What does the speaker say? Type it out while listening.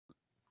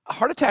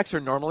Heart attacks are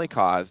normally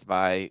caused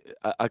by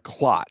a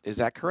clot. Is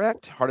that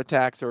correct? Heart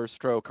attacks or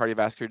stroke,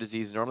 cardiovascular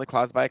disease, normally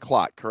caused by a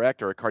clot,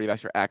 correct? Or a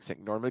cardiovascular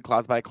accident, normally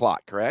caused by a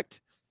clot,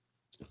 correct?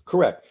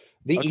 Correct.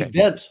 The Okay.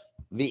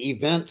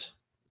 event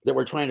that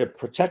we're trying to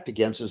protect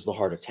against is the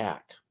heart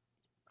attack.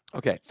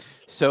 Okay.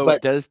 So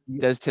But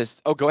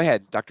oh, go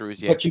ahead, Dr.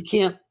 Rouzier. But you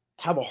can't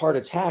have a heart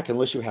attack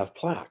unless you have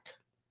plaque.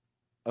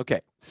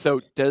 Okay.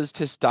 So does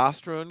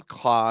testosterone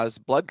cause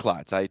blood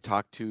clots? I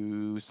talked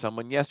to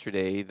someone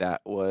yesterday that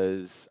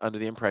was under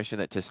the impression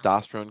that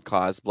testosterone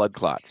caused blood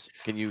clots.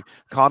 Can you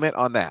comment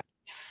on that?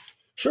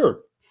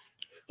 Sure.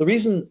 The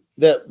reason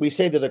that we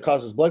say that it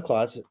causes blood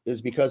clots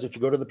is because if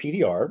you go to the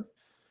PDR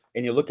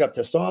and you look up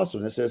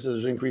testosterone, it says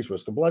there's increased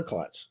risk of blood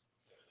clots.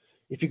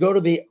 If you go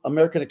to the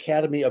American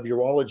Academy of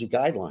Urology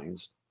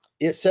guidelines,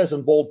 it says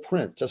in bold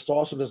print,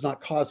 testosterone does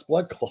not cause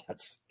blood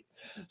clots.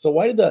 So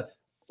why did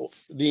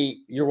the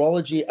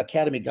Urology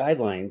Academy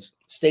guidelines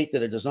state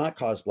that it does not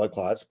cause blood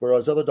clots,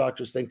 whereas other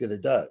doctors think that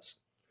it does?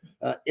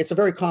 It's a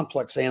very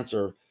complex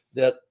answer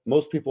that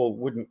most people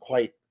wouldn't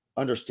quite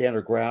understand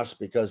or grasp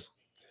because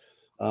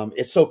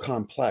it's so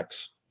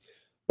complex.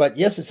 But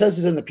yes, it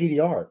says it in the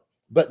PDR,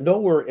 but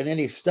nowhere in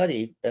any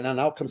study, in an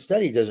outcome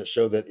study, does it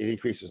show that it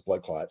increases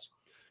blood clots.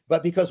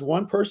 But because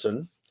one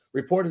person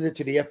reported it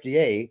to the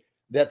FDA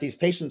that these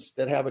patients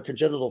that have a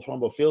congenital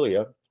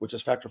thrombophilia, which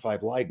is factor V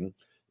Leiden,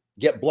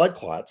 get blood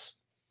clots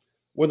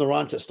when they're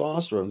on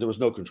testosterone, there was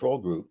no control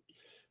group.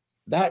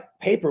 That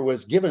paper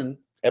was given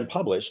and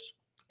published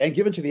and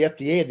given to the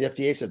FDA. And the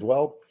FDA said,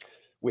 well,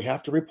 we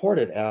have to report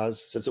it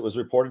since it was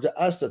reported to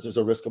us that there's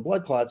a risk of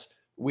blood clots,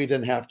 we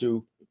then have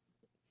to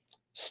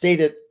state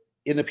it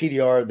in the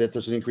PDR that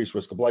there's an increased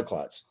risk of blood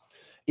clots,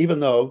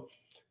 even though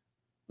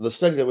the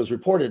study that was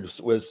reported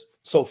was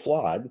so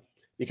flawed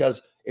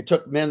because it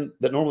took men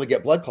that normally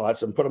get blood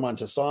clots and put them on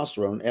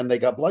testosterone and they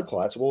got blood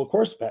clots. Well, of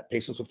course,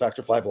 patients with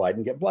factor V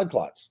Leiden get blood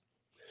clots.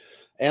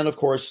 And of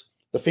course,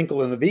 the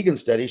Finkel and the Vegan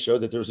study showed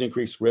that there was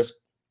increased risk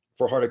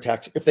for heart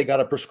attacks if they got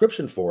a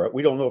prescription for it.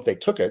 We don't know if they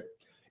took it.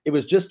 It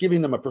was just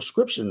giving them a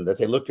prescription that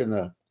they looked in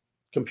the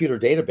computer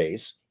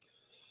database.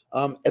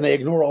 And they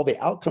ignore all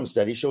the outcome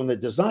studies showing that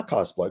it does not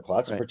cause blood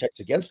clots and protects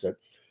against it.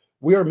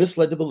 We are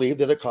misled to believe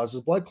that it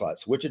causes blood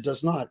clots, which it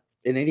does not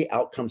in any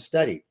outcome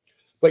study.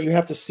 But you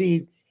have to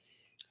see,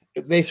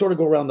 they sort of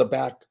go around the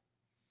back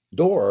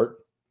door.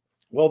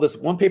 Well, this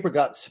one paper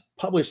got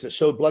published that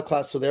showed blood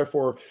clots, so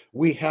therefore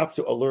we have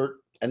to alert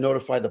and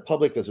notify the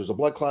public that there's a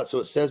blood clot. So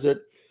it says it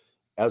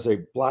as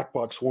a black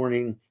box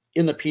warning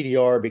in the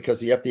PDR because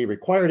the FDA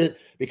required it,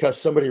 because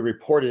somebody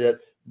reported it,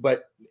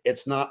 but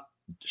it's not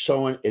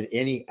shown in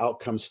any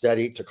outcome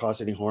study to cause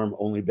any harm,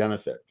 only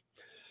benefit.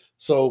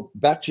 So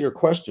back to your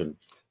question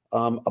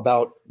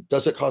about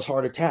does it cause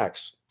heart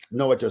attacks?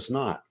 No, it does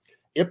not.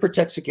 It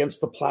protects against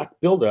the plaque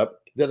buildup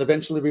that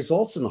eventually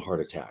results in the heart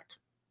attack.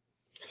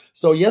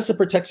 So yes, it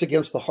protects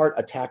against the heart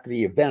attack,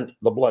 the event,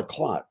 the blood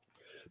clot,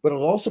 but it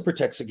also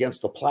protects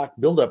against the plaque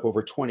buildup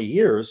over 20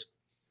 years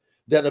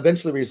that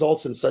eventually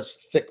results in such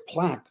thick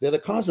plaque that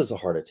it causes a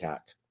heart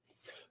attack.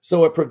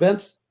 So it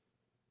prevents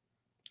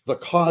the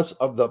cause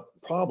of the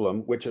problem,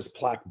 which is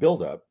plaque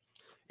buildup.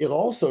 It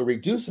also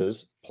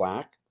reduces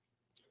plaque,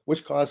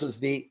 which causes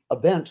the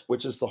event,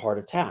 which is the heart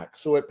attack.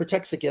 So it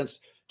protects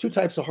against two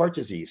types of heart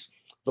disease,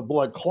 the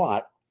blood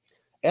clot,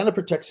 and it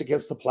protects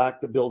against the plaque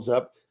that builds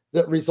up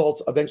that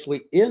results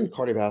eventually in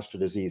cardiovascular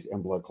disease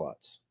and blood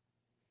clots.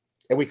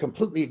 And we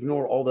completely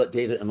ignore all that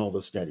data and all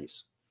those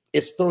studies.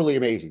 It's thoroughly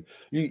amazing.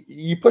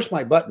 You push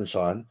my button,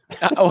 Shawn.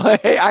 Oh,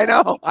 hey, I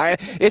know.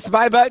 It's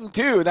my button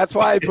too. That's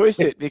why I pushed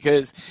it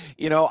because,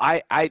 you know,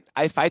 I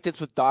fight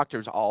this with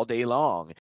doctors all day long.